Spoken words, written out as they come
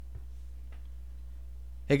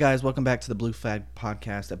Hey guys, welcome back to the Blue Flag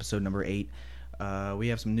Podcast, episode number 8. We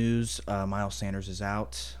have some news. Miles Sanders is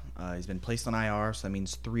out. He's been placed on IR, so that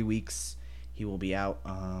means 3 weeks he will be out.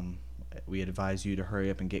 We advise you to hurry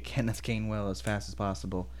up and get Kenneth Gainwell as fast as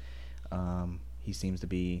possible. He seems to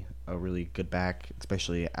be a really good back,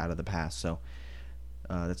 especially out of the pass. So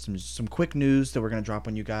that's some quick news that we're going to drop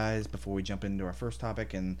on you guys before we jump into our first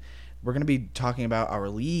topic. And we're going to be talking about our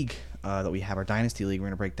league that we have, our Dynasty League. We're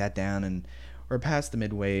going to break that down, and we're past the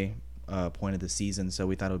midway point of the season, so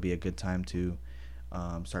we thought it would be a good time to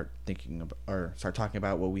start talking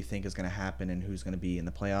about what we think is going to happen and who's going to be in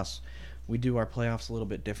the playoffs. We do our playoffs a little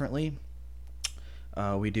bit differently.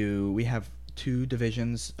 We have two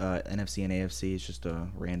divisions, NFC and AFC. It's just a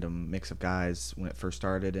random mix of guys when it first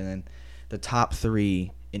started, and then the top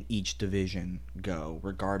 3 in each division go,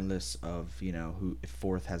 regardless of who, if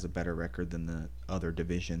fourth has a better record than the other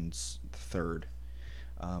division's third.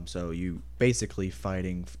 So you basically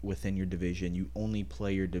fighting within your division. You only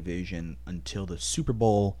play your division until the Super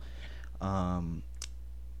Bowl, and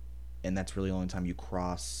that's really the only time you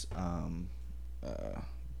cross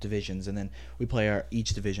divisions. And then we play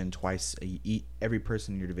each division twice. Every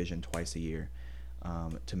person in your division twice a year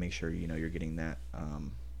to make sure you're getting that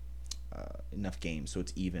enough games so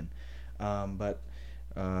it's even. But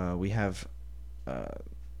we have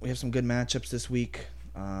some good matchups this week.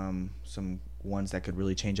 Some ones that could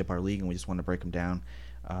really change up our league, and we just want to break them down.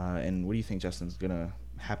 And what do you think, Justin, is going to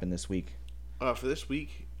happen this week? For this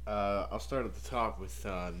week, I'll start at the top with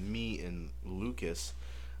me and Lucas.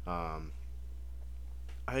 I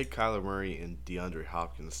had Kyler Murray and DeAndre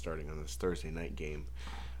Hopkins starting on this Thursday night game,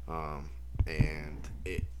 and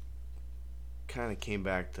it kind of came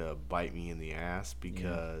back to bite me in the ass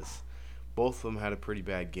because both of them had a pretty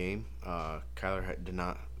bad game. Kyler did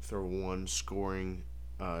not throw one scoring,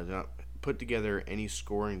 did not put together any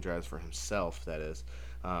scoring drives for himself, that is.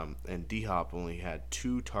 And D-Hop only had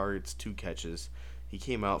 2 targets, 2 catches. He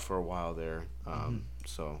came out for a while there,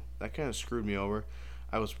 so that kind of screwed me over.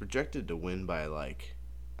 I was projected to win by, I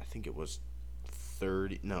think it was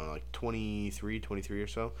 23 or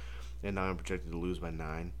so, and now I'm projected to lose by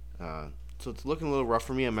 9. So it's looking a little rough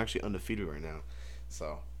for me. I'm actually undefeated right now,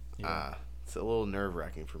 so it's a little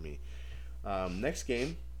nerve-wracking for me. Next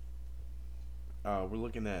game, we're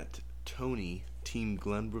looking at Tony, Team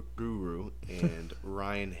Glenbrook Guru, and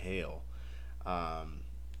Ryan Hale.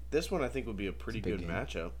 This one I think would be a pretty good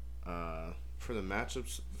matchup. For the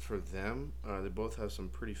matchups for them, they both have some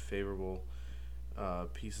pretty favorable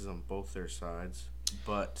pieces on both their sides.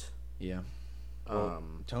 But well,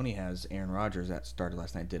 Tony has Aaron Rodgers that started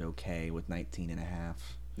last night, did okay with 19.5.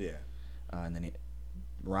 Yeah. And then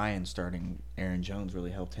Ryan starting Aaron Jones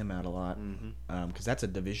really helped him out a lot, because that's a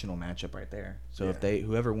divisional matchup right there. So if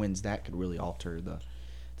whoever wins that could really alter the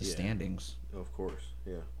standings. Of course,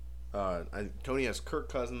 yeah. Tony has Kirk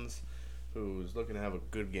Cousins, who's looking to have a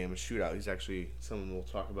good game, a shootout. He's actually someone we'll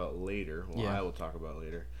talk about later. I will talk about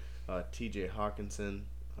later. T.J. Hawkinson.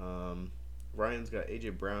 Ryan's got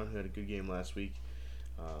A.J. Brown, who had a good game last week.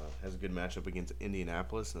 Has a good matchup against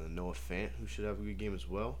Indianapolis, and then Noah Fant, who should have a good game as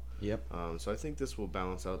well. Yep. So I think this will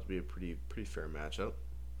balance out to be a pretty fair matchup.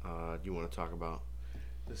 Do you want to talk about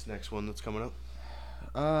this next one that's coming up?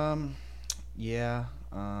 Yeah.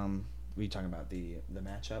 Were you talking about the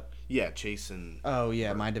matchup? Yeah, Chase and. Oh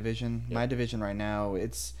yeah, my division. Yep. My division right now,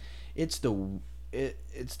 it's the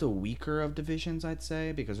weaker of divisions, I'd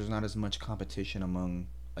say, because there's not as much competition among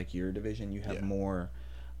your division. You have more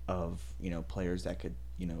of players that could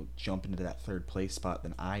jump into that third place spot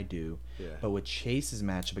than I do. Yeah. But with Chase's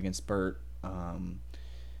matchup against Burt,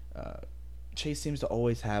 Chase seems to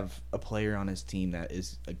always have a player on his team that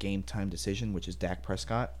is a game time decision, which is Dak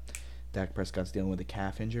Prescott. Dak Prescott's dealing with a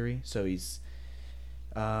calf injury, so he's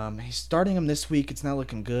starting him this week. It's not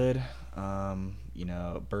looking good.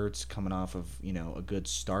 Burt's coming off of a good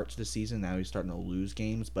start to the season. Now he's starting to lose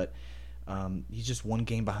games, but he's just one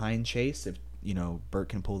game behind Chase. If Burt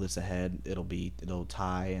can pull this ahead, it'll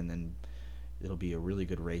tie, and then it'll be a really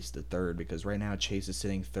good race to third, because right now Chase is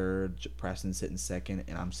sitting third, Preston's sitting second,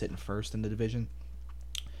 and I'm sitting first in the division.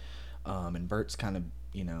 And Burt's kind of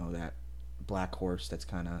that black horse that's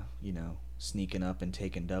kind of sneaking up and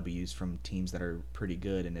taking W's from teams that are pretty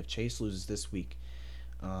good. And if Chase loses this week,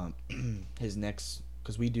 his next,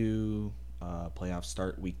 because we do playoffs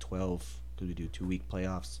start week 12, because we do 2-week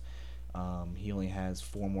playoffs. He only has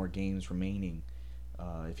 4 more games remaining.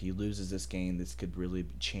 If he loses this game, this could really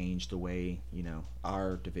change the way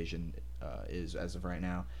our division is as of right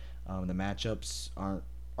now. The matchups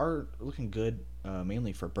are looking good,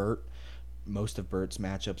 mainly for Burt. Most of Burt's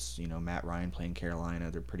matchups, Matt Ryan playing Carolina,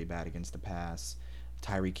 they're pretty bad against the pass.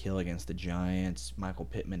 Tyreek Hill against the Giants, Michael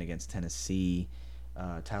Pittman against Tennessee,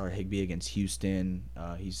 Tyler Higbee against Houston.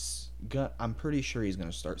 I'm pretty sure he's going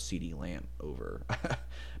to start CeeDee Lamb over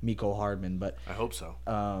Mecole Hardman, I hope so.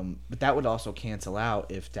 but that would also cancel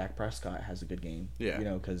out if Dak Prescott has a good game. Yeah.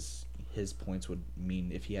 Because his points would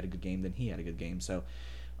mean if he had a good game, then he had a good game. So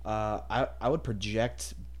I would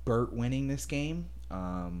project Burt winning this game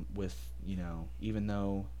with, even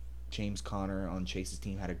though James Conner on Chase's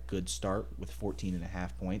team had a good start with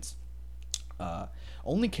 14.5 points.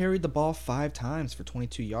 Only carried the ball 5 times for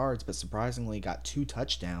 22 yards, but surprisingly got 2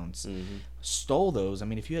 touchdowns. Mm-hmm. Stole those. I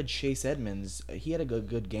mean, if you had Chase Edmonds, he had a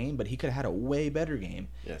good game, but he could have had a way better game.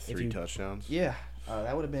 Yeah, 3 touchdowns. Yeah,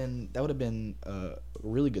 that would have been a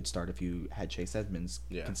really good start if you had Chase Edmonds.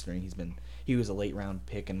 Yeah. Considering he was a late round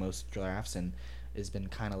pick in most drafts and has been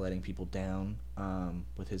kind of letting people down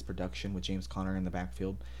with his production with James Conner in the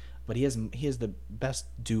backfield. But he has the best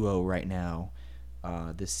duo right now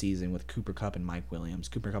this season with Cooper Kupp and Mike Williams.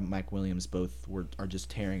 Cooper Kupp and Mike Williams both are just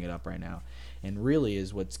tearing it up right now, and really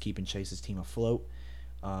is what's keeping Chase's team afloat.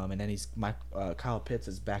 And then Kyle Pitts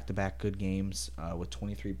has back-to-back good games with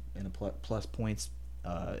 23 and plus points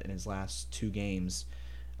in his last 2 games.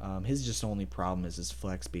 His just only problem is his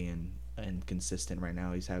flex being inconsistent right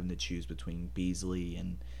now. He's having to choose between Beasley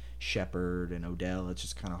and Shepard and Odell. It's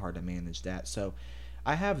just kind of hard to manage that. So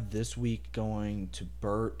I have this week going to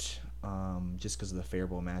Burt just because of the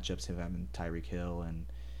favorable matchups of having Tyreek Hill, and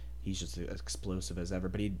he's just as explosive as ever.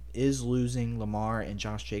 But he is losing Lamar and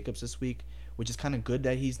Josh Jacobs this week, which is kind of good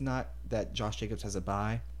that Josh Jacobs has a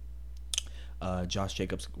bye. Josh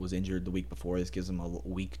Jacobs was injured the week before. This gives him a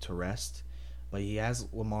week to rest. But he has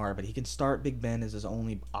Lamar, but he can start Big Ben as his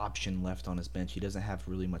only option left on his bench. He doesn't have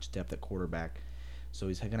really much depth at quarterback. So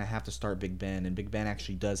he's going to have to start Big Ben, and Big Ben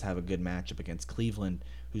actually does have a good matchup against Cleveland,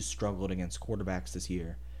 who's struggled against quarterbacks this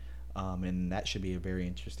year. And that should be a very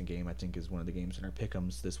interesting game. I think is one of the games in our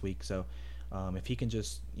pick'ems this week. So if he can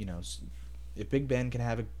just, if Big Ben can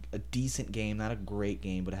have a decent game, not a great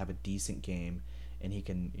game, but have a decent game, and he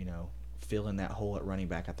can, fill in that hole at running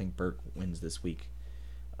back, I think Burt wins this week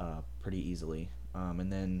pretty easily. And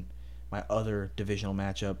then my other divisional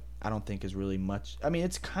matchup, I don't think is really much. I mean,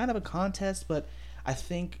 it's kind of a contest, but I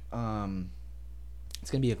think it's going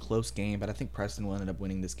to be a close game. But I think Preston will end up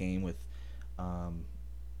winning this game with,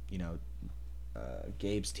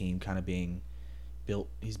 Gabe's team kind of being built.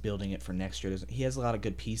 He's building it for next year. He has a lot of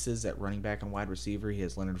good pieces at running back and wide receiver. He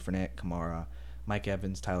has Leonard Fournette, Kamara, Mike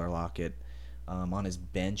Evans, Tyler Lockett. On his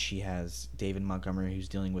bench, he has David Montgomery, who's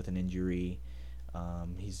dealing with an injury.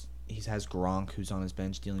 He has Gronk, who's on his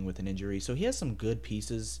bench dealing with an injury. So he has some good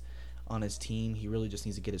pieces on his team. He really just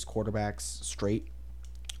needs to get his quarterbacks straight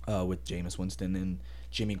with Jameis Winston and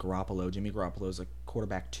Jimmy Garoppolo. Jimmy Garoppolo is a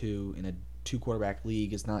quarterback 2 in a 2-quarterback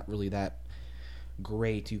league. Is not really that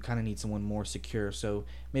great. You kind of need someone more secure. So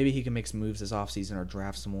maybe he can make some moves this offseason or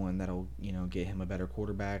draft someone that'll get him a better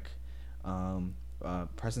quarterback.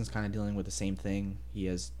 Preston's kind of dealing with the same thing. He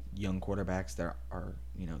has young quarterbacks that are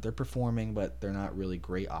they're performing, but they're not really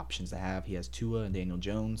great options to have. He has Tua and Daniel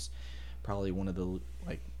Jones, probably one of the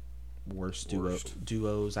worst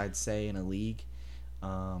duos I'd say in a league.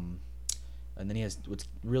 And then he has what's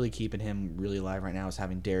really keeping him really alive right now is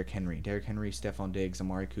having Derrick Henry, Stephon Diggs,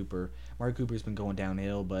 Amari Cooper. Amari Cooper's been going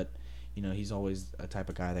downhill, but he's always a type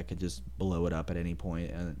of guy that could just blow it up at any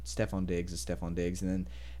point. Stephon Diggs is Stephon Diggs. And then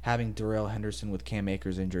having Darrell Henderson with Cam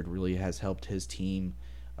Akers injured really has helped his team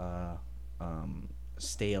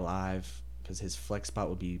stay alive because his flex spot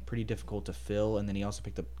would be pretty difficult to fill. And then he also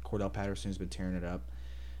picked up Cordell Patterson, who's been tearing it up.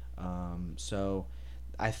 So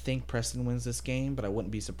I think Preston wins this game, but I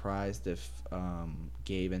wouldn't be surprised if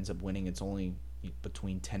Gabe ends up winning. It's only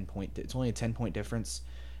between 10 point. It's only a 10-point difference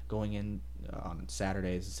going in on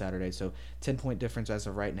Saturday. It's a Saturday, so 10-point difference as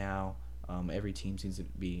of right now. Every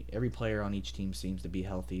player on each team seems to be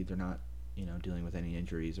healthy. They're not dealing with any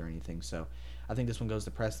injuries or anything. So I think this one goes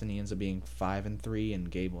to Preston. He ends up being 5-3,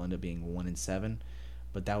 and Gabe will end up being 1-7.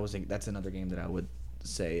 But that's another game that I would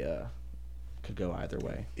say could go either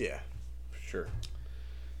way. Yeah, for sure.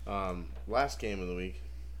 Last game of the week,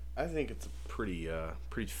 I think it's a pretty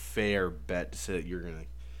fair bet to say that you're gonna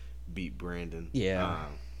beat Brandon. Yeah.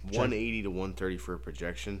 180 to 130 for a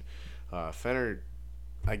projection. Fenner,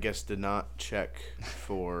 I guess, did not check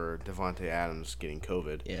for Devontae Adams getting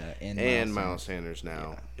COVID. Yeah, and Miles Sanders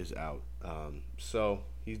now is out. So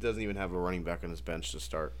he doesn't even have a running back on his bench to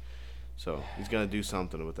start. So he's gonna do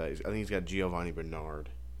something with that. I think he's got Giovanni Bernard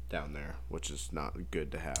down there, which is not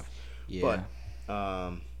good to have. Yeah.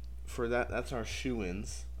 But for that's our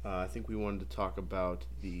shoe-ins. I think we wanted to talk about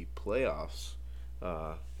the playoffs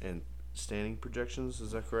and standing projections.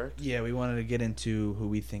 Is that correct? Yeah, we wanted to get into who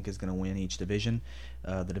we think is going to win each division.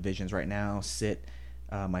 The divisions right now sit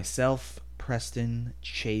myself, Preston,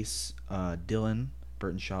 Chase, Dylan,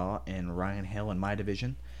 Burton Shaw, and Ryan Hill in my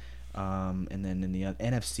division. And then in the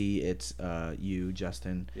NFC, it's you,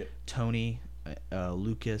 Justin, Yep. Tony,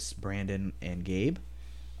 Lucas, Brandon, and Gabe.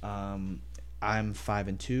 I'm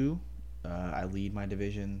 5-2. I lead my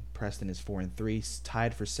division. Preston is 4-3,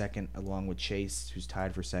 tied for second, along with Chase, who's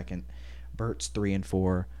tied for second. Bert's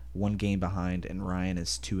 3-4, one game behind, and Ryan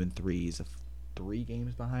is 2-3. He's 3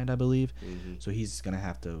 games behind, I believe. Mm-hmm. So he's gonna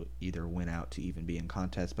have to either win out to even be in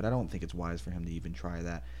contest. But I don't think it's wise for him to even try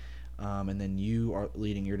that. And then you are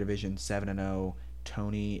leading your division 7-0.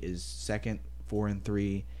 Tony is second,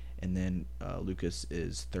 4-3. And then Lucas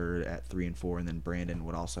is third at 3-4, and then Brandon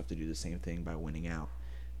would also have to do the same thing by winning out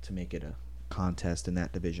to make it a contest in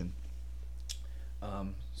that division.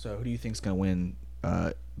 So who do you think's gonna win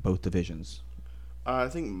both divisions? I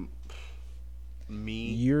think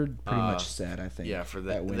me. You're pretty much set, I think. Yeah, for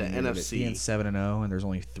the NFC, being 7-0, and there's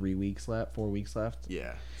only 4 weeks left.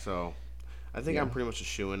 Yeah, so I think Yeah. I'm pretty much a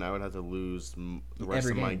shoo-in. I would have to lose the rest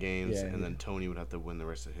Every of my game. games, Yeah, and yeah. then Tony would have to win the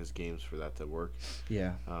rest of his games for that to work.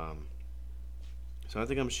 Yeah, So I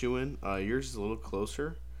think I'm shoo-in. Yours is a little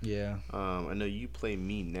closer. yeah. I know you play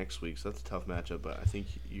me next week, so that's a tough matchup. But I think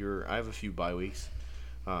I have a few bye weeks,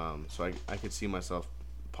 so I could see myself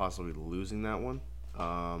possibly losing that one.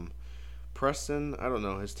 Preston, I don't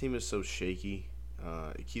know. His team is so shaky.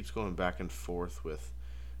 It keeps going back and forth with,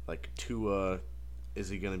 like, Tua. Is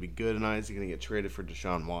he going to be good or not? Is he going to get traded for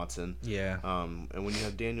Deshaun Watson? Yeah. And when you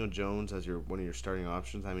have Daniel Jones as one of your starting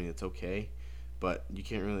options, I mean, it's okay. But you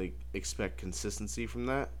can't really expect consistency from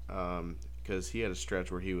that because he had a stretch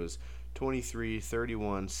where he was 23,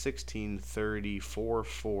 31, 16, 30, 4,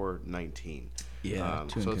 4, 19. Yeah,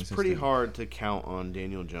 too so it's pretty inconsistent. hard to count on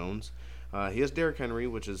Daniel Jones. He has Derrick Henry,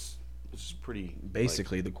 which is pretty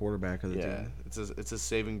Basically the quarterback of the team. it's a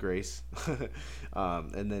saving grace.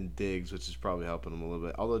 And then Diggs, which is probably helping him a little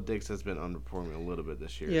bit. Although Diggs has been underperforming a little bit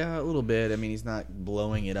this year. Yeah, a little bit. I mean, he's not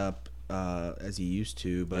blowing it up as he used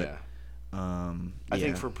to, but Yeah. I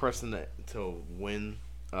think for Preston to win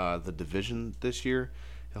the division this year,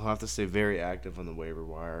 he'll have to stay very active on the waiver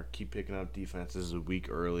wire, keep picking up defenses a week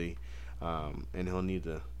early, and he'll need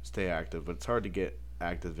to stay active. But it's hard to get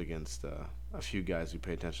active against a few guys who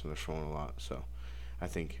pay attention to their phone a lot. So I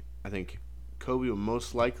think Kobe will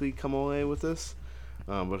most likely come away with this.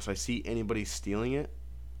 But if I see anybody stealing it,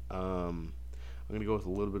 I'm gonna go with a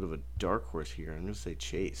little bit of a dark horse here. I'm gonna say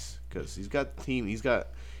Chase because he's got the team. He's got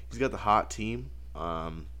the hot team.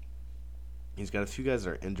 He's got a few guys that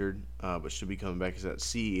are injured, but should be coming back. He's got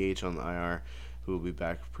CEH on the IR, who will be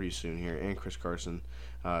back pretty soon here, and Chris Carson,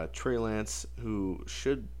 Trey Lance, who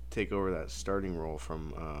should take over that starting role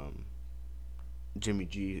from Jimmy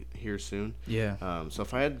G here soon. Yeah. So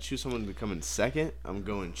if I had to choose someone to come in second, I'm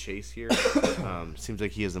going Chase here. Seems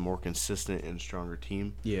like he has a more consistent and stronger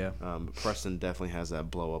team. Yeah. But Preston definitely has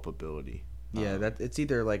that blow up ability. Yeah, that it's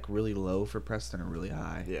either like really low for Preston or really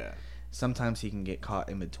high. Yeah. Sometimes he can get caught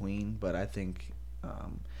in between, but I think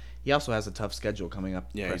he also has a tough schedule coming up.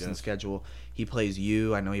 Yeah, he Preston's does. schedule. He plays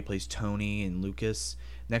you. I know he plays Tony and Lucas.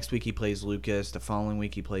 Next week he plays Lucas. The following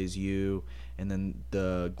week he plays you, and then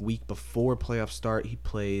the week before playoffs start he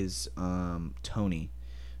plays Tony.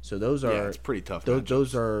 So those are it's pretty tough.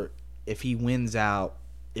 Those are if he wins out,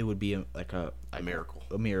 it would be like a miracle.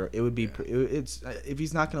 A miracle. It would be. It's if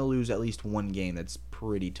he's not going to lose at least one game, that's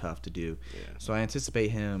pretty tough to do. Yeah. So I anticipate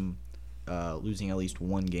him losing at least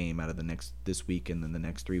one game out of this week and then the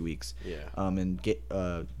next 3 weeks. Yeah. And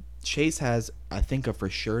Chase has, I think, a for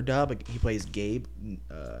sure dub. He plays Gabe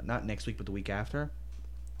not next week but the week after.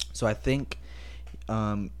 So I think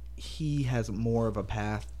he has more of a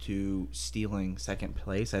path to stealing second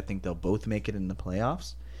place. I think they'll both make it in the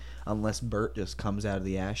playoffs. Unless Bert just comes out of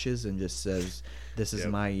the ashes and just says, this is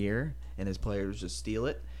my year, and his players just steal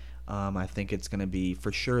it. I think it's going to be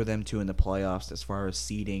for sure them two in the playoffs as far as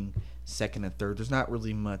seeding second and third. There's not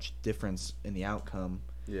really much difference in the outcome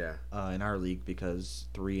Yeah. in our league because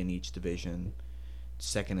 3 in each division,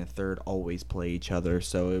 second and third always play each other.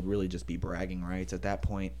 So it would really just be bragging rights at that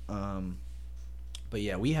point. But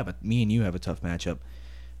yeah, me and you have a tough matchup.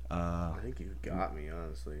 I think you got me,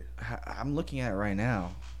 honestly. I'm looking at it right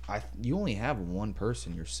now. You only have one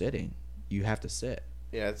person you're sitting. You have to sit.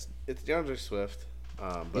 Yeah, it's DeAndre Swift,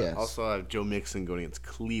 but Yes. also I have Joe Mixon going against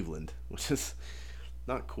Cleveland, which is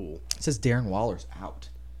not cool. It says Darren Waller's out.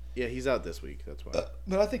 Yeah, he's out this week. That's why.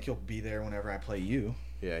 But I think he'll be there whenever I play you.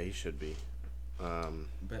 Yeah, he should be.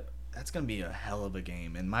 But That's gonna be a hell of a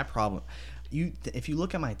game. And my problem, if you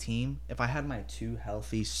look at my team, if I had my two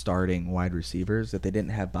healthy starting wide receivers, if they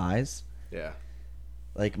didn't have buys, Yeah.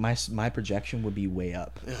 like my projection would be way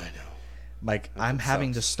up. Yeah, I know. Like That I'm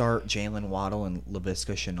having to sucks. start Jalen Waddle and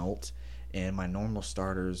Laviska Shenault, and my normal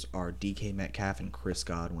starters are DK Metcalf and Chris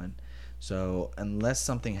Godwin. So unless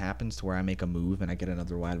something happens to where I make a move and I get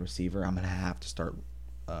another wide receiver, I'm gonna have to start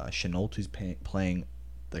Shenault, who's playing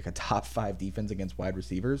like a top 5 defense against wide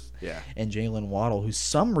receivers, Yeah. and Jalen Waddle, who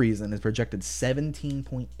some reason is projected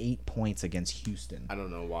 17.8 points against Houston. I don't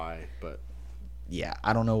know why, but Yeah,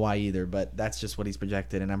 I don't know why either, but that's just what he's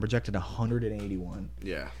projected, and I'm projected 181.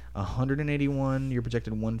 yeah. 181. You're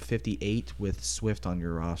projected 158 with Swift on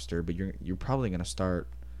your roster, but you're probably gonna start.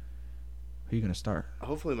 Who are you gonna start?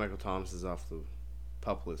 Hopefully Michael Thomas is off the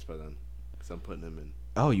pup list by then, because I'm putting him in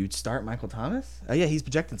Oh, you'd start Michael Thomas? Oh yeah, he's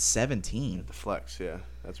projected 17. at the flex. Yeah,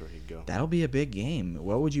 that's where he'd go. That'll be a big game.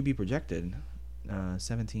 What would you be projected?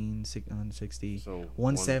 17, 160, So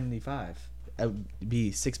 175. That would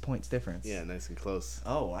be 6 points difference. Yeah, nice and close.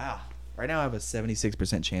 Oh wow. Right now I have a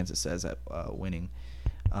 76% chance, it says, at winning.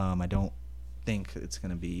 I don't think it's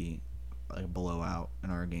gonna be like a blowout in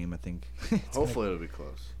our game. I think Hopefully it'll be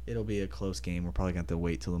close. it'll be a close game. We're probably gonna have to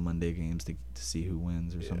wait till the Monday games to see who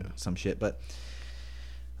wins or some shit. But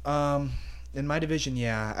in my division,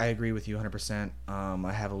 yeah, I agree with you 100%.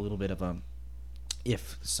 I have a little bit of a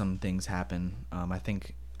if some things happen. I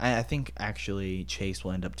think actually Chase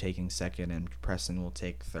will end up taking second and Preston will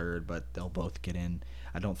take third, but they'll both get in.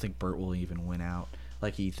 I don't think Burt will even win out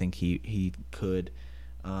like he could.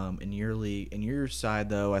 In your league, in your side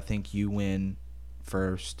though, I think you win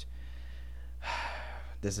first.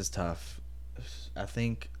 This is tough. I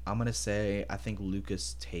think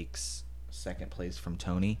Lucas takes second place from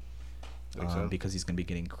Tony, because he's going to be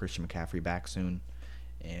getting Christian McCaffrey back soon,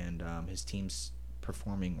 and his team's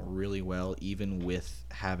performing really well, even with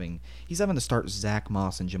he's having to start Zach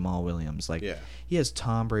Moss and Jamal Williams. He has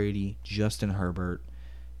Tom Brady, Justin Herbert,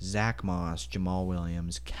 Zach Moss, Jamal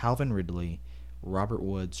Williams, Calvin Ridley, Robert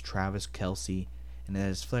Woods, Travis Kelce, and at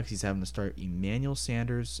his flex he's having to start Emmanuel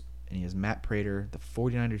Sanders, and he has Matt Prater, the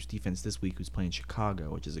 49ers defense this week, who's playing Chicago,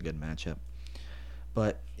 which is a good matchup.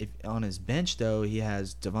 But if on his bench though, he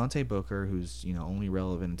has Devontae Booker, who's only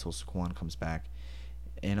relevant until Saquon comes back,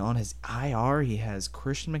 and on his IR he has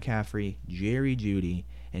Christian McCaffrey, Jerry Jeudy,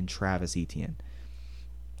 and Travis Etienne.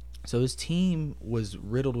 So his team was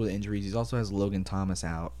riddled with injuries. He also has Logan Thomas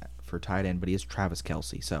out for tight end, but he has Travis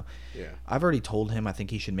Kelce. So Yeah. I've already told him I think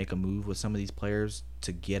he should make a move with some of these players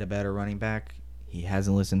to get a better running back. He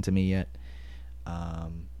hasn't listened to me yet.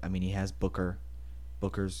 He has Booker.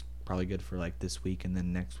 Booker's probably good for like this week, and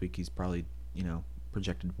then next week he's probably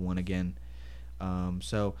projected one again.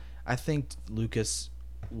 So I think Lucas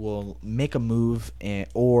will make a move,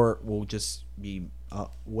 or will just be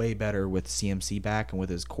way better with CMC back and with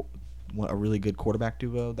his a really good quarterback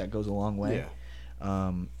duo that goes a long way.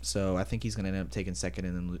 Yeah. So I think he's going to end up taking second,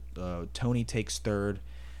 and then Tony takes third.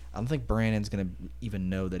 I don't think Brandon's going to even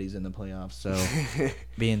know that he's in the playoffs. So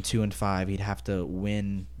being 2-5, he'd have to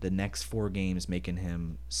win the next 4 games, making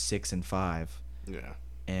him 6-5. Yeah.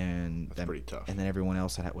 And That's pretty tough. And then everyone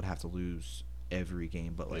else would have to lose every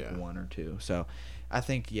game but one or two. So I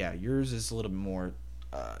think yours is a little bit more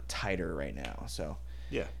tighter right now. So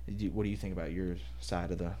yeah. What do you think about your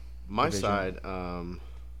side of the My division? side,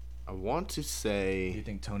 I want to say... Do you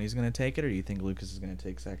think Tony's going to take it, or do you think Lucas is going to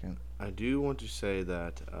take second? I do want to say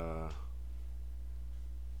that...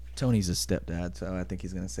 Tony's a stepdad, so I think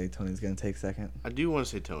he's going to say Tony's going to take second. I do want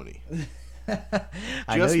to say Tony.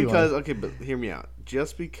 I know you because... are. Okay, but hear me out.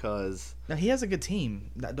 Just because... Now, he has a good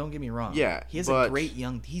team. Don't get me wrong. Yeah, he has but...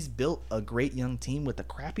 He's built a great young team with the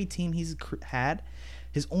crappy team he's had.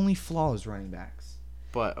 His only flaw is running backs.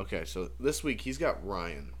 But, okay, so this week he's got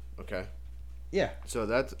Ryan, okay? Yeah. So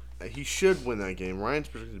that's... He should win that game. Ryan's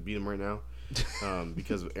projected to beat him right now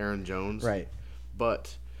because of Aaron Jones. Right.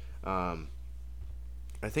 But I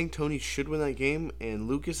think Tony should win that game, and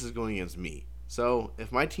Lucas is going against me. So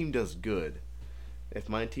if my team does good, if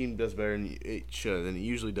my team does better than it should, and it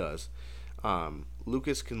usually does,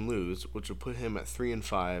 Lucas can lose, which will put him at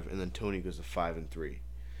 3-5, and then Tony goes to 5-3.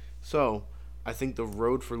 So I think the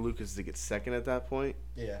road for Lucas to get second at that point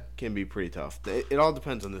can be pretty tough. It all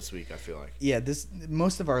depends on this week, I feel like. Yeah,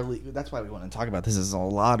 most of our league, that's why we want to talk about this, is a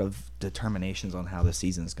lot of determinations on how the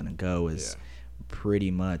season is going to go is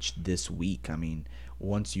pretty much this week. I mean,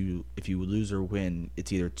 if you lose or win,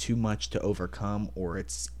 it's either too much to overcome or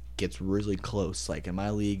gets really close. Like in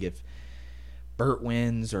my league, if Burt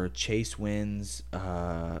wins or Chase wins,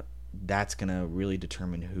 that's gonna really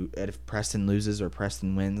determine who. If Preston loses or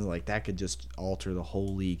Preston wins, like that could just alter the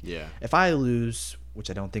whole league. Yeah. If I lose, which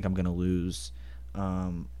I don't think I'm gonna lose,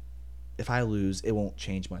 if I lose, it won't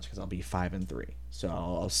change much because I'll be 5-3, so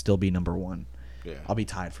I'll still be number one. Yeah. I'll be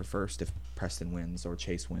tied for first if Preston wins or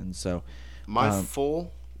Chase wins. So my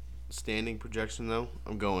full standing projection, though,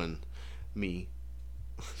 I'm going me,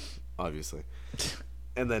 obviously,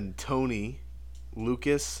 and then Tony,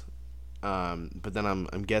 Lucas, but then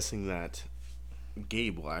I'm guessing that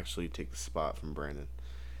Gabe will actually take the spot from Brandon.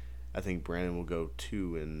 I think Brandon will go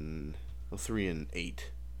 3-8.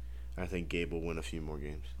 I think Gabe will win a few more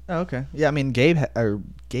games. Oh, okay. Yeah, I mean Gabe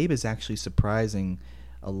is actually surprising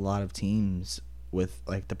a lot of teams with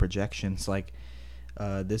like the projections. Like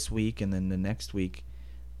this week and then the next week,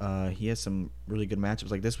 he has some really good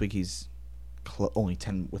matchups. Like this week, he's only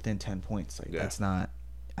within 10 points. Like that's not.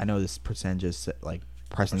 I know this percentage is like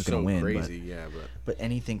Preston's gonna win, crazy, but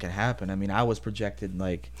anything can happen. I mean, I was projected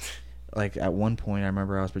like at one point, I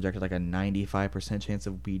remember I was projected like a 95% chance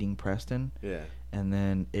of beating Preston. Yeah. And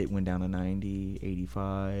then it went down to 90,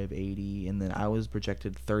 85, 80, and then I was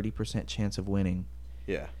projected 30% chance of winning.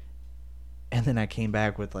 Yeah. And then I came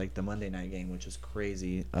back with like the Monday night game, which is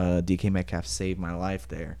crazy. DK Metcalf saved my life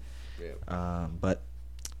there. Yeah. But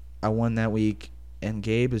I won that week, and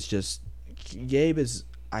Gabe is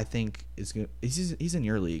I think is good. He's in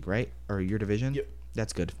your league, right? Or your division? Yep.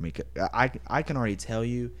 That's good for me. I can already tell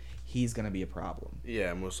you he's going to be a problem.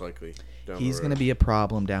 Yeah, most likely. He's going to be a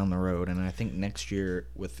problem down the road, and I think next year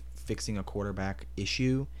with fixing a quarterback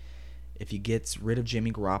issue, if he gets rid of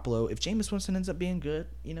Jimmy Garoppolo, if Jameis Winston ends up being good,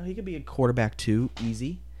 he could be a quarterback too,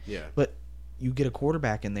 easy. Yeah. But you get a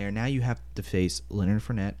quarterback in there, now you have to face Leonard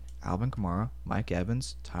Fournette, Alvin Kamara, Mike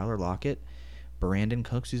Evans, Tyler Lockett, Brandon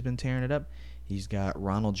Cooks, who's been tearing it up. He's got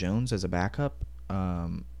Ronald Jones as a backup,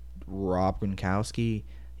 Rob Gronkowski.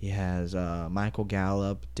 He has Michael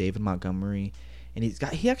Gallup, David Montgomery, and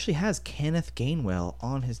he actually has Kenneth Gainwell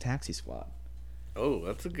on his taxi squad. Oh,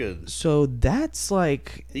 that's a good. So that's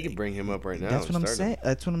like he can bring him up right now. That's what I'm saying.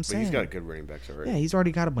 That's what I'm saying. But he's got good running backs already. Yeah, he's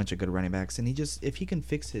already got a bunch of good running backs, and if he can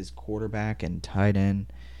fix his quarterback and tight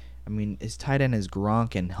end, I mean, his tight end is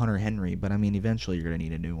Gronk and Hunter Henry, but I mean, eventually you're gonna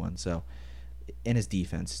need a new one. So, in his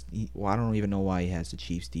defense, I don't even know why he has the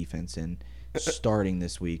Chiefs defense in starting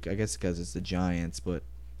this week. I guess because it's the Giants, but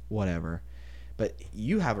whatever. But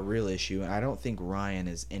you have a real issue, and I don't think Ryan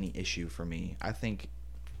is any issue for me. I think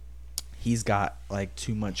he's got like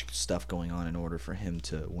too much stuff going on in order for him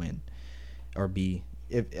to win or be.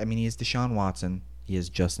 He has Deshaun Watson, he has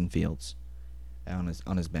Justin Fields on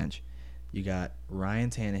his bench. You got Ryan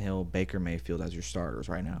Tannehill, Baker Mayfield as your starters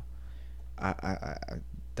right now. I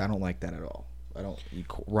don't like that at all.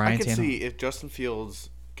 I can see if Justin Fields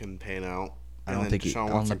can pan out. I don't think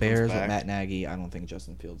on the Bears with Matt Nagy. I don't think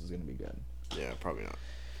Justin Fields is going to be good. Yeah, probably not.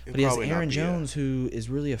 But he has Aaron Jones, who is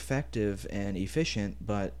really effective and efficient,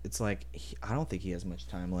 but it's like I don't think he has much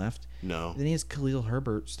time left. No. Then he has Khalil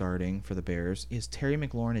Herbert starting for the Bears. He has Terry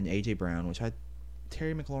McLaurin and A.J. Brown,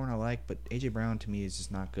 Terry McLaurin I like, but A.J. Brown to me is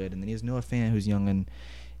just not good. And then he has Noah Fant, who's young and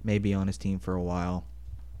may be on his team for a while.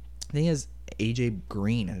 Then he has A.J.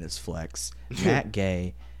 Green at his flex, Matt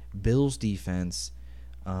Gay, Bills defense,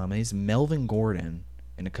 and he's Melvin Gordon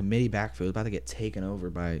in a committee backfield about to get taken over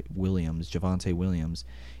by Javonte Williams.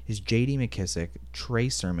 He's J.D. McKissick, Trey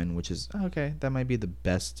Sermon, which is, okay, that might be the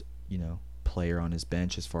best, player on his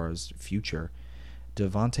bench as far as future.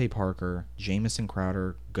 Devontae Parker, Jamison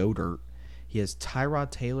Crowder, Goddard. He has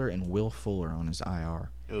Tyrod Taylor and Will Fuller on his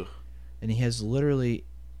IR. Ugh. And he has literally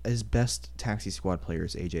his best taxi squad player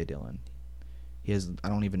is A.J. Dillon. He has, I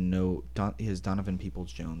don't even know, he has Donovan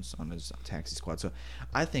Peoples-Jones on his taxi squad. So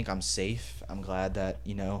I think I'm safe. I'm glad that,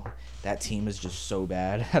 that team is just so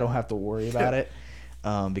bad. I don't have to worry about it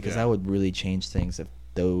because that would really change things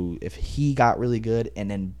if he got really good and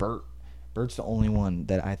then Bert's the only one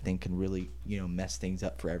that I think can really, mess things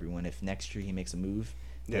up for everyone. If next year he makes a move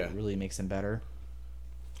that really makes him better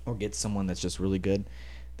or gets someone that's just really good,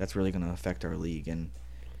 that's really going to affect our league. And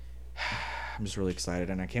I'm just really excited,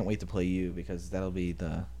 and I can't wait to play you because that'll be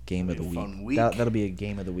the game of the week. That'll be a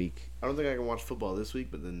game of the week. I don't think I can watch football this week,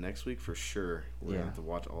 but then next week for sure we're gonna have to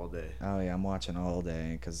watch all day. Oh yeah, I'm watching all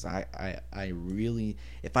day because I really,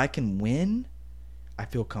 if I can win, I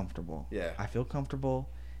feel comfortable. Yeah, I feel comfortable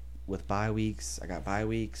with bye weeks. I got bye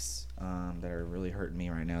weeks that are really hurting me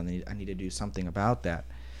right now, and I need to do something about that.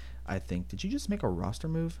 I think. Did you just make a roster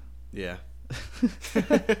move? Yeah.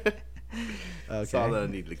 Okay. Saw that I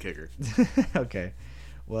needed a kicker. Okay.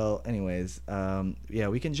 Well, anyways,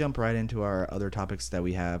 we can jump right into our other topics that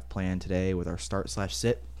we have planned today with our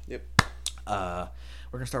start/sit. Yep. We're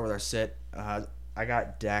gonna start with our sit. I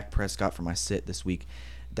got Dak Prescott for my sit this week.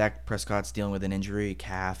 Dak Prescott's dealing with an injury,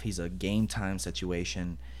 calf. He's a game time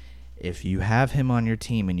situation. If you have him on your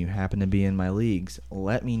team and you happen to be in my leagues,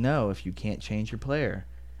 let me know if you can't change your player.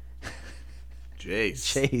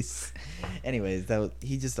 Chase. Anyways,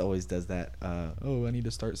 he just always does that. I need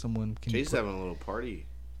to start someone. Chase having a little party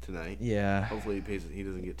tonight. Yeah. Hopefully he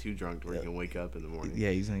doesn't get too drunk to where he can wake up in the morning. Yeah,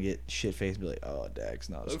 he's gonna get shit faced and be like, "Oh, Dak's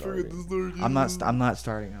not starting." I forgot to start him. I'm not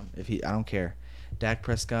starting him. I don't care. Dak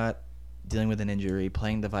Prescott dealing with an injury,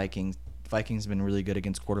 playing the Vikings. Vikings have been really good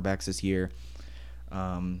against quarterbacks this year.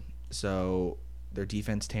 So their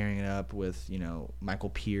defense tearing it up with Michael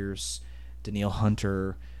Pierce, Danielle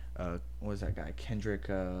Hunter. What was that guy? Kendrick,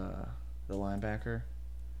 the linebacker.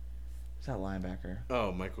 Who's that linebacker?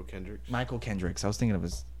 Oh, Michael Kendricks. Michael Kendricks. I thought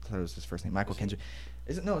it was his first name. Michael Kendricks.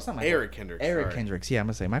 Is it? No, it's not Michael. Eric Kendricks. Eric Kendricks. Yeah, I'm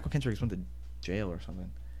gonna say Michael Kendricks went to jail or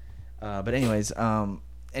something. But anyways,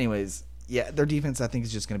 yeah, their defense I think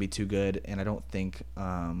is just gonna be too good, and I don't think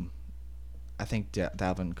I think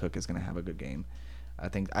Dalvin Cook is gonna have a good game. I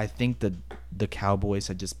think the Cowboys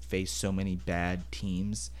had just faced so many bad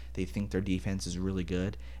teams. They think their defense is really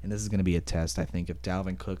good, and this is going to be a test. I think if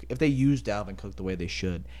they use Dalvin Cook the way they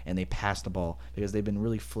should, and they pass the ball, because they've been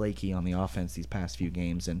really flaky on the offense these past few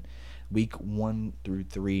games. And week 1 through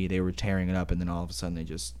 3, they were tearing it up, and then all of a sudden they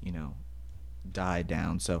just died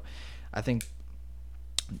down. So I think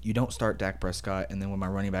you don't start Dak Prescott, and then with my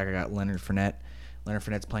running back, I got Leonard Fournette. Leonard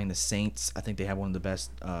Fournette's playing the Saints. I think they have one of the best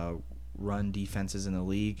run defenses in the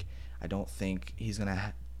league. I don't think he's going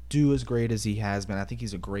to do as great as he has been. I think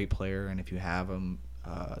he's a great player, and if you have him,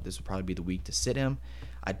 this would probably be the week to sit him.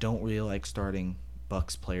 I don't really like starting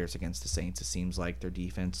Bucs players against the Saints. It seems like their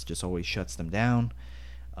defense just always shuts them down,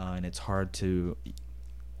 and it's hard to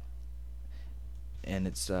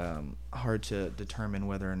determine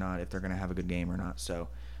whether or not if they're going to have a good game or not. So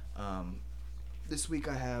this week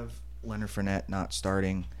I have Leonard Fournette not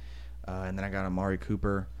starting, and then I got Amari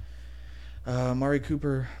Cooper. Amari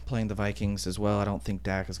Cooper playing the Vikings as well. I don't think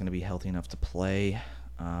Dak is going to be healthy enough to play,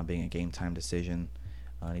 being a game-time decision.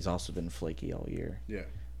 And he's also been flaky all year. Yeah.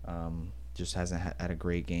 Just hasn't had a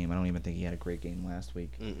great game. I don't even think he had a great game last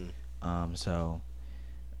week. So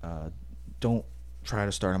don't try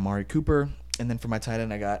to start Amari Cooper. And then for my tight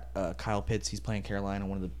end, I got Kyle Pitts. He's playing Carolina,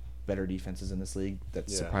 one of the better defenses in this league.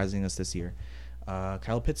 That's surprising us this year.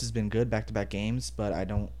 Kyle Pitts has been good back-to-back games, but I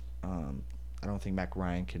don't think Matt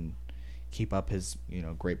Ryan can keep up his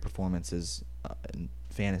great performances in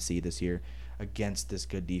fantasy this year against this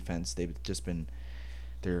good defense. They've just been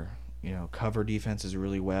their cover defense is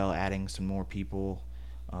really well, adding some more people.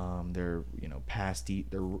 Their pass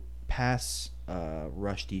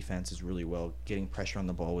rush defense is really well, getting pressure on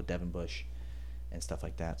the ball with Devin Bush and stuff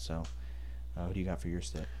like that. So who do you got for your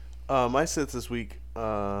sit? My sits this week,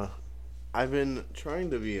 I've been trying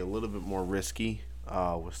to be a little bit more risky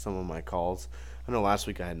with some of my calls. I know last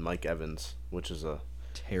week I had Mike Evans, which is a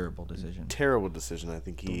terrible decision. I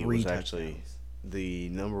think he was actually the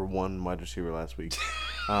number 1 wide receiver last week.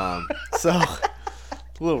 So a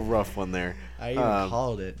little rough one there. I even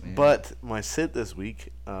called it, man. But my sit this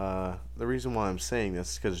week, the reason why I'm saying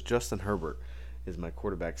this is because Justin Herbert is my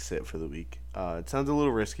quarterback sit for the week. It sounds a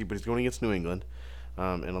little risky, but he's going against New England.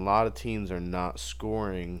 And a lot of teams are not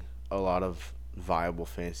scoring a lot of viable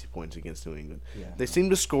fantasy points against New England. Yeah. They seem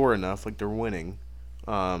to score enough, like they're winning.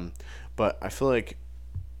 But I feel like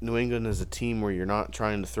New England is a team where you're not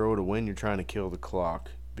trying to throw to win, you're trying to kill the clock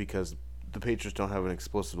because the Patriots don't have an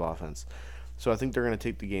explosive offense. So I think they're going to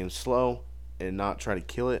take the game slow and not try to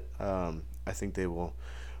kill it. I think they will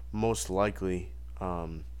most likely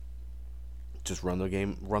just run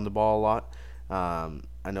the ball a lot.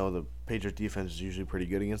 I know the Patriots defense is usually pretty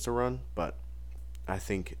good against the run, but I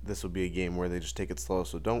think this will be a game where they just take it slow.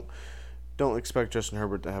 So don't expect Justin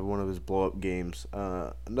Herbert to have one of his blow-up games.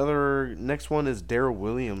 Next one is Darrell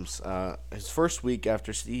Williams. His first week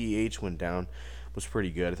after CEH went down was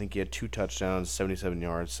pretty good. I think he had 2 touchdowns, 77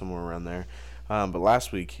 yards, somewhere around there. But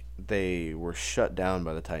last week they were shut down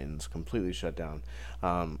by the Titans, completely shut down.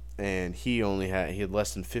 And he had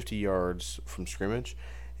less than 50 yards from scrimmage,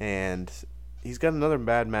 and he's got another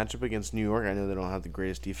bad matchup against New York. I know they don't have the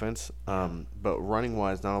greatest defense, but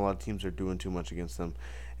running-wise, not a lot of teams are doing too much against them.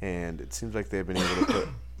 And it seems like they've been able to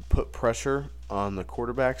put pressure on the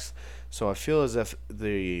quarterbacks. So I feel as if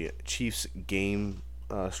the Chiefs' game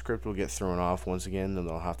script will get thrown off once again, and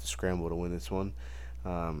they'll have to scramble to win this one.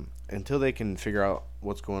 Until they can figure out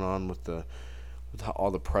what's going on with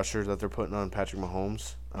all the pressure that they're putting on Patrick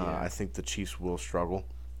Mahomes, I think the Chiefs will struggle.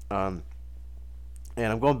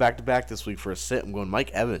 And I'm going back to back this week for a sit. I'm going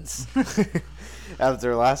Mike Evans.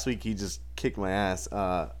 After last week, he just kicked my ass.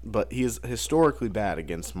 But he is historically bad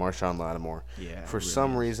against Marshawn Lattimore. Yeah, For it really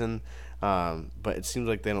some is. reason. But it seems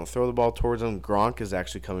like they don't throw the ball towards him. Gronk is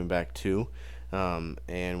actually coming back too. And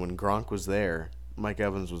when Gronk was there, Mike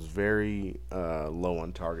Evans was very low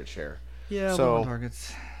on target share. Yeah, low on So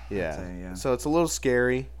targets. I'd yeah, say, yeah. so it's a little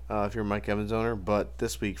scary if you're a Mike Evans owner, but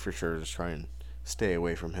this week for sure, just try and stay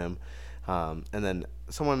away from him. And then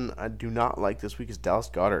someone I do not like this week is Dallas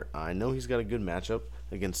Goedert. I know he's got a good matchup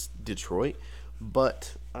against Detroit,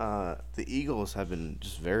 but the Eagles have been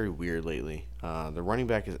just very weird lately. The running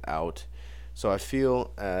back is out, so I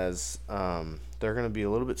feel as they're going to be a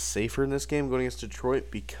little bit safer in this game going against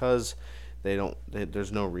Detroit because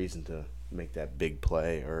there's no reason to make that big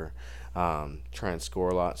play or try and score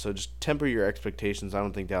a lot. So just temper your expectations. I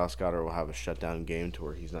don't think Dallas Goedert will have a shutdown game to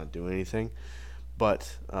where he's not doing anything,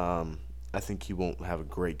 but I think he won't have a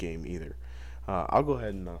great game either. I'll go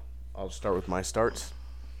ahead and I'll start with my starts.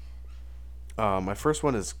 My first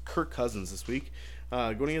one is Kirk Cousins this week,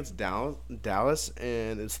 going against Dallas,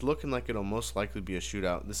 and it's looking like it'll most likely be a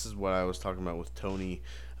shootout. This is what I was talking about with Tony,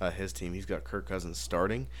 his team. He's got Kirk Cousins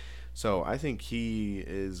starting, so I think he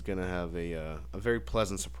is gonna have a very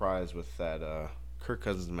pleasant surprise with that Kirk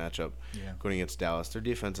Cousins matchup Yeah. going against Dallas. Their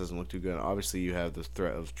defense doesn't look too good. Obviously, you have the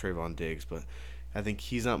threat of Trayvon Diggs, but I think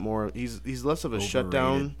he's not more. He's less of a Overrated.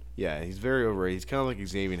 shutdown. Yeah, he's very overrated. He's kind of like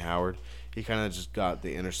Xavier Howard. He kind of just got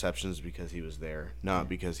the interceptions because he was there, not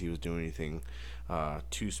because he was doing anything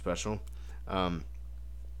too special. Um,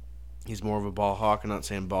 he's more of a ball hawk. I'm not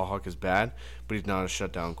saying ball hawk is bad, but he's not a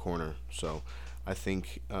shutdown corner. So I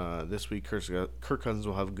think this week Kirk Cousins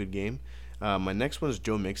will have a good game. My next one is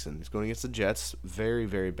Joe Mixon. He's going against the Jets. Very,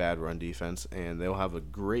 very bad run defense, and they'll have a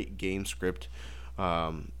great game script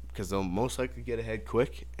because they'll most likely get ahead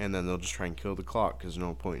quick, and then they'll just try and kill the clock because there's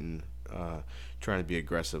no point in trying to be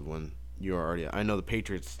aggressive when you're already. I know the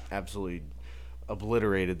Patriots absolutely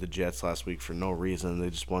obliterated the Jets last week for no reason. They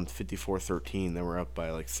just won 54-13. They were up by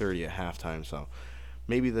like 30 at halftime, so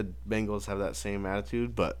maybe the Bengals have that same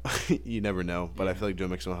attitude, but you never know. But I feel like Joe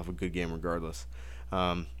Mixon will have a good game regardless.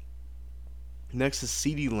 Next is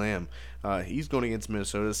CeeDee Lamb. He's going against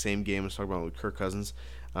Minnesota, same game as talking about with Kirk Cousins.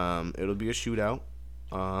 It'll be a shootout,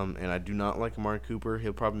 and I do not like Amari Cooper.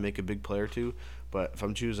 He'll probably make a big play or two, but if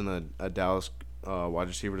I'm choosing a Dallas wide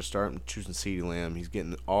receiver to start, I'm choosing CeeDee Lamb. He's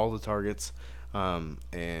getting all the targets,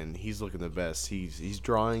 and he's looking the best. He's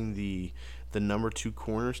drawing the number 2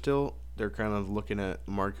 corner still. They're kind of looking at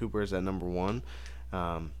Amari Cooper as that number 1.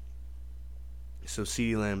 So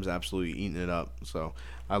CeeDee Lamb's absolutely eating it up. So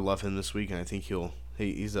I love him this week, and I think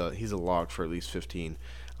he's a lock for at least 15.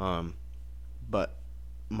 But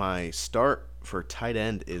my start for tight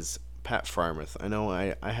end is Pat Freiermuth. I know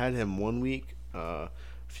I had him 1 week, a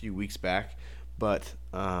few weeks back, but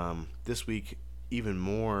this week even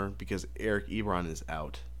more because Eric Ebron is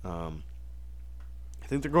out. I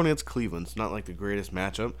think they're going against Cleveland. It's not like the greatest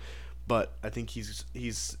matchup, but I think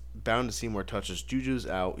he's bound to see more touches. Juju's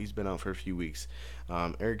out. He's been out for a few weeks.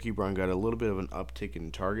 Eric Ebron got a little bit of an uptick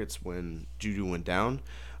in targets when Juju went down.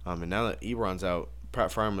 And now that Ebron's out, Pat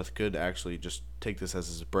Freiermuth could actually just take this as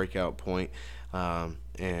his breakout point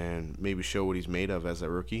and maybe show what he's made of as a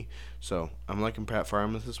rookie. So I'm liking Pat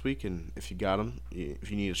Freiermuth this week, and if you got him,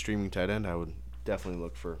 if you need a streaming tight end, I would definitely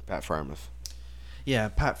look for Pat Freiermuth. Yeah,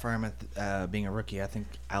 Pat Freiermuth being a rookie, I think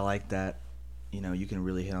I like that. You can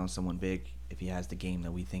really hit on someone big if he has the game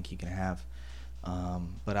that we think he can have.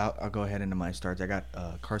 But I'll go ahead into my starts. I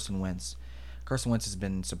got Carson Wentz. Carson Wentz has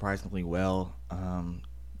been surprisingly well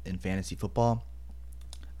in fantasy football.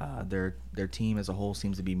 Their team as a whole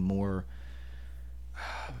seems to be more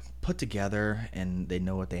put together, and they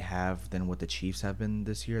know what they have than what the Chiefs have been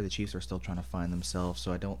this year. The Chiefs are still trying to find themselves,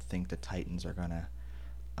 so I don't think the Titans are going to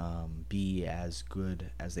be as good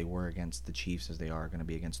as they were against the Chiefs as they are going to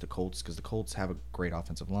be against the Colts, because the Colts have a great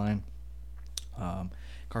offensive line.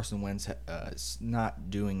 Carson Wentz is not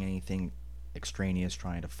doing anything extraneous,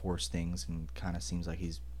 trying to force things, and kind of seems like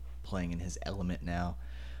he's playing in his element now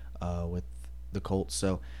with the Colts.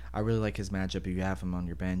 So I really like his matchup. If you have him on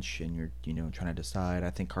your bench and you're trying to decide, I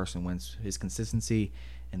think Carson Wentz, his consistency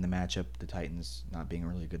in the matchup, the Titans not being a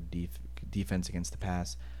really good defense against the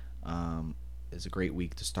pass, is a great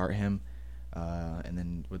week to start him. And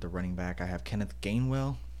then with the running back, I have Kenneth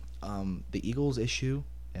Gainwell. The Eagles' issue,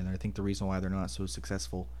 and I think the reason why they're not so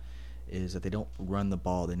successful, is that they don't run the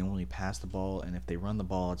ball. They normally pass the ball, and if they run the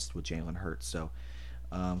ball, it's with Jalen Hurts. So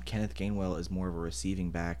Kenneth Gainwell is more of a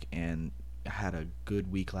receiving back and had a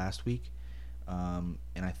good week last week. And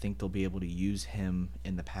I think they'll be able to use him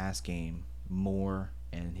in the pass game more,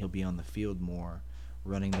 and he'll be on the field more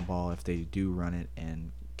running the ball if they do run it,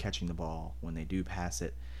 and catching the ball when they do pass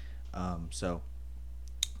it. So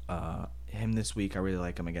him this week, I really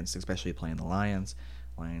like him against, especially playing the Lions.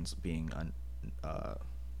 Lions being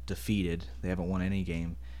defeated, they haven't won any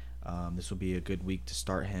game. This will be a good week to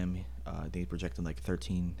start him. They projected like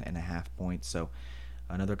 13.5 points. So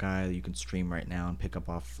another guy that you can stream right now and pick up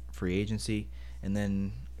off free agency. And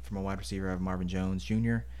then from a wide receiver, I have Marvin Jones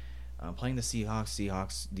Jr. Playing the Seahawks.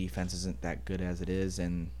 Seahawks defense isn't that good as it is,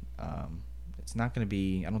 and it's not going to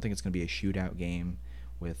be. I don't think it's going to be a shootout game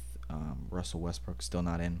with Russell Westbrook still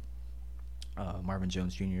not in. Marvin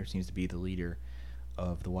Jones Jr. seems to be the leader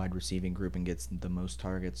of the wide receiving group and gets the most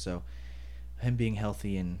targets. So him being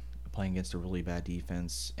healthy and playing against a really bad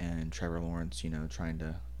defense, and Trevor Lawrence, trying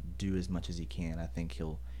to do as much as he can, I think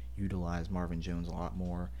he'll utilize Marvin Jones a lot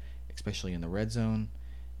more, especially in the red zone.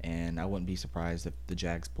 And I wouldn't be surprised if the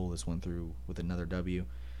Jags pull this one through with another W.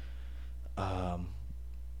 And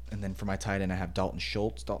then for my tight end, I have Dalton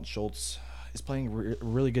Schultz. Dalton Schultz is playing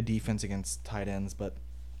really good defense against tight ends, but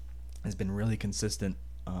has been really consistent.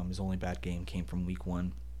 His only bad game came from week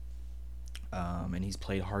 1. And he's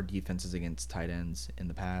played hard defenses against tight ends in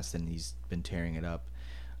the past, and he's been tearing it up.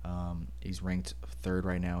 He's ranked 3rd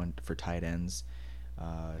right now for tight ends.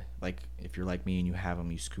 Like if you're like me and you have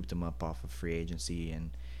him, you scooped him up off of free agency, and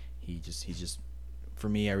he's just for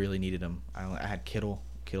me, I really needed him. I had Kittle.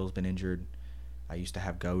 Kittle's been injured. I used to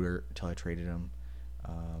have Goddard until I traded him,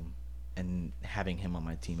 and having him on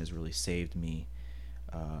my team has really saved me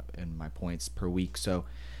in my points per week. So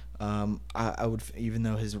I would, even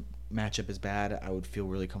though his matchup is bad, I would feel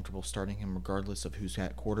really comfortable starting him regardless of who's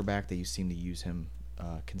at quarterback. They seem to use him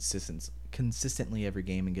consistently every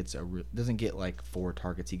game, and doesn't get like 4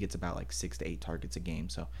 targets. He gets about like 6 to 8 targets a game.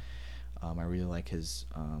 So I really like his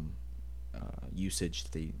usage.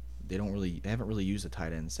 They haven't really used a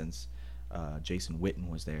tight end since Jason Witten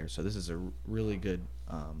was there. So this is a really good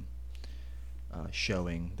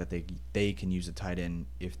showing that they can use a tight end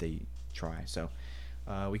if they try. So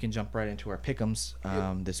we can jump right into our pick'ems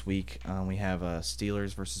this week. We have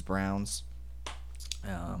Steelers versus Browns.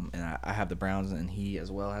 And I have the Browns, and he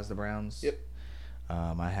as well has the Browns. Yep.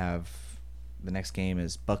 I have the next game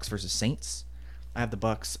is Bucks versus Saints. I have the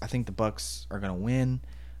Bucks. I think the Bucks are going to win.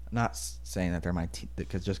 I'm not saying that they're my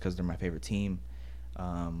because they're my favorite team.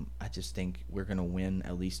 I just think we're going to win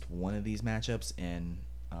at least one of these matchups, and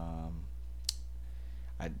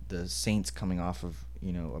the Saints coming off of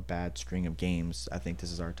a bad string of games. I think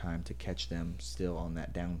this is our time to catch them still on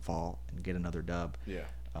that downfall and get another dub. Yeah.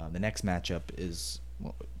 The next matchup is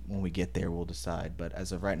when we get there, we'll decide. But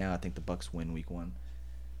as of right now, I think the Bucks win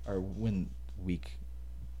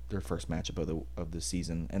their first matchup of the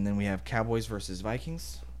season. And then we have Cowboys versus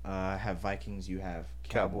Vikings. I have Vikings. You have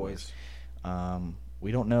Cowboys.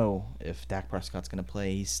 We don't know if Dak Prescott's going to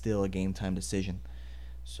play. He's still a game time decision.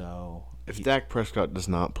 So if Dak Prescott does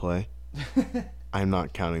not play, I'm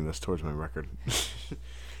not counting this towards my record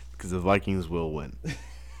because the Vikings will win.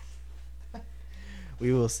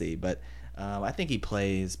 We will see, but I think he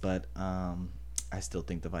plays. But I still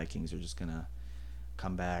think the Vikings are just gonna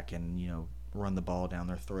come back and run the ball down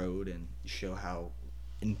their throat and show how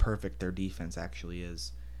imperfect their defense actually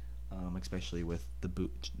is, especially with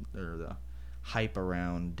the hype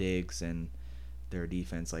around Diggs and their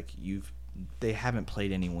defense. They haven't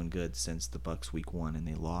played anyone good since the Bucks week 1, and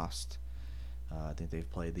they lost. I think they've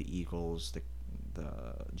played the Eagles,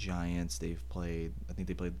 the Giants. I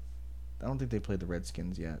don't think they played the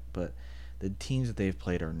Redskins yet, but the teams that they've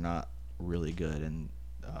played are not really good, and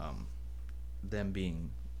them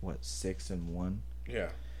being 6-1,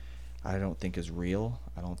 yeah, I don't think is real.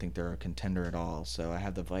 I don't think they're a contender at all. So I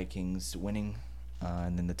have the Vikings winning,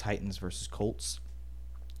 and then the Titans versus Colts.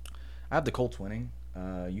 I have the Colts winning.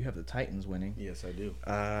 You have the Titans winning. Yes, I do.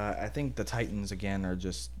 I think the Titans again are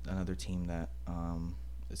just another team that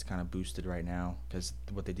is kind of boosted right now because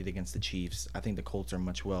what they did against the Chiefs. I think the Colts are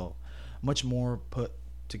much more put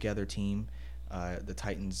together team. The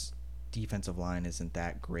Titans' defensive line isn't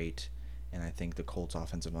that great, and I think the Colts'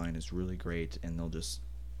 offensive line is really great, and they'll just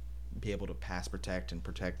be able to pass protect and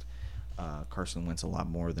protect Carson Wentz a lot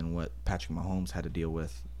more than what Patrick Mahomes had to deal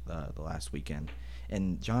with the last weekend.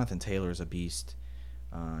 And Jonathan Taylor is a beast.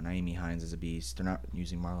 Naomi Hines is a beast. They're not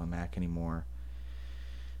using Marlon Mack anymore.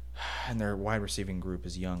 And their wide receiving group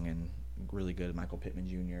is young and really good. Michael Pittman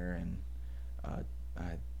Jr. And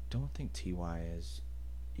I don't think T.Y. is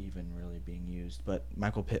even really being used. But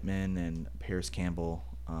Michael Pittman and Paris Campbell.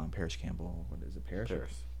 Paris Campbell. What is it?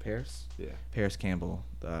 Paris? Yeah. Paris Campbell.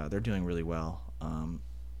 They're doing really well. And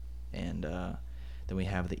then we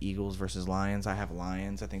have the Eagles versus Lions. I have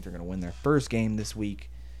Lions. I think they're going to win their first game this week.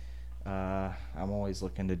 I'm always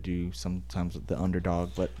looking to do sometimes with the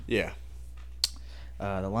underdog, but Yeah.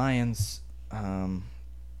 the Lions,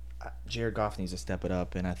 Jared Goff needs to step it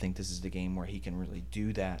up, and I think this is the game where he can really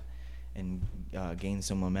do that and gain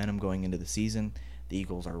some momentum going into the season. The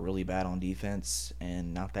Eagles are really bad on defense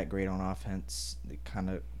and not that great on offense. It kind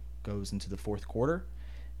of goes into the fourth quarter,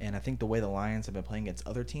 and I think the way the Lions have been playing against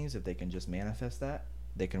other teams, if they can just manifest that,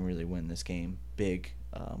 they can really win this game big.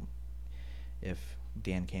 If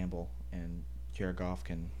Dan Campbell and Jared Goff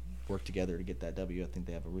can work together to get that W, I think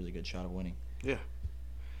they have a really good shot of winning. Yeah.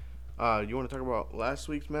 You want to talk about last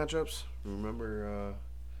week's matchups? Remember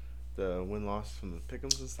the win-loss from the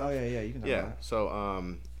pick'ems and stuff? Oh, yeah, you can talk about that.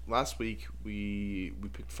 So last week we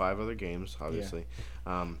picked 5 other games, obviously.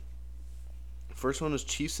 Yeah. First one was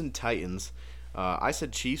Chiefs and Titans. I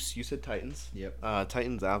said Chiefs, you said Titans. Yep.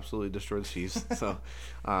 Titans absolutely destroyed the Chiefs. So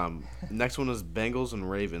next one was Bengals and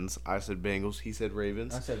Ravens. I said Bengals, he said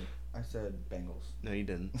Ravens. I said Bengals. No, you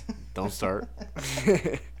didn't. Don't start.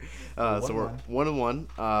 So we're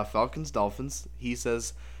 1-1. Falcons, Dolphins. He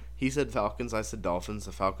said Falcons. I said Dolphins.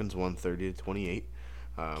 The Falcons won 30-28.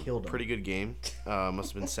 Killed 'em. Pretty good game.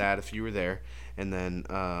 Must have been sad if you were there. And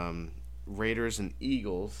then Raiders and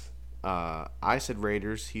Eagles. I said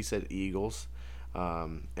Raiders. He said Eagles.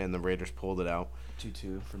 And the Raiders pulled it out.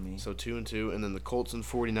 2-2 for me. So 2-2. And then the Colts and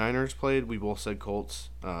 49ers played. We both said Colts.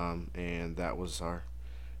 And that was our.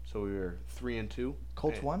 So we were 3-2.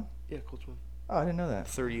 Colts won? Yeah, Colts won. Oh, I didn't know that.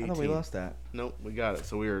 30-18. I thought we lost that. Nope, we got it.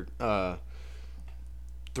 So we were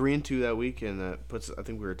 3-2 that week, and that puts. I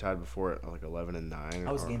think we were tied before at like 11-9.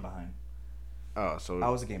 I was a game behind. Oh, so I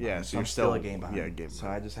was a game behind. So I'm you're still a game behind. Yeah, game So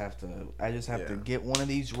behind. I just have to get one of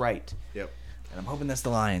these right. Yep. And I'm hoping that's the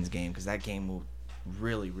Lions game because that game will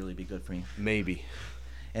really, really be good for me. Maybe.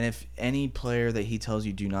 And if any player that he tells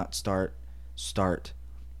you do not start.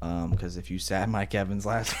 Because if you sat Mike Evans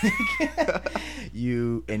last week,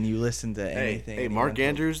 you listened to anything. Hey, Mark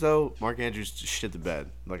Andrews though. Mark Andrews shit the bed,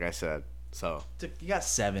 like I said. So you got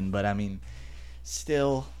 7, but I mean,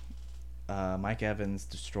 still, Mike Evans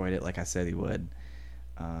destroyed it like I said he would,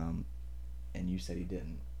 and you said he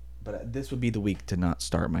didn't. But this would be the week to not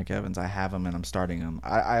start Mike Evans. I have him and I'm starting him.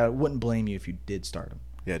 I wouldn't blame you if you did start him.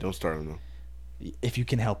 Yeah, don't start him though. If you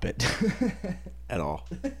can help it. At all.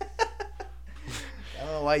 I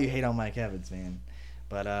don't know why you hate on Mike Evans, man.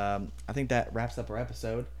 But I think that wraps up our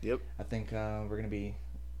episode. Yep. I think we're going to be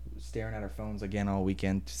staring at our phones again all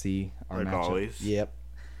weekend to see our like matchup. Always. Yep.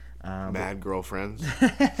 Mad girlfriends.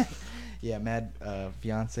 Yeah, mad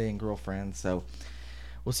fiance and girlfriend. So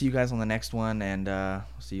we'll see you guys on the next one, and we'll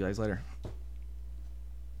see you guys later.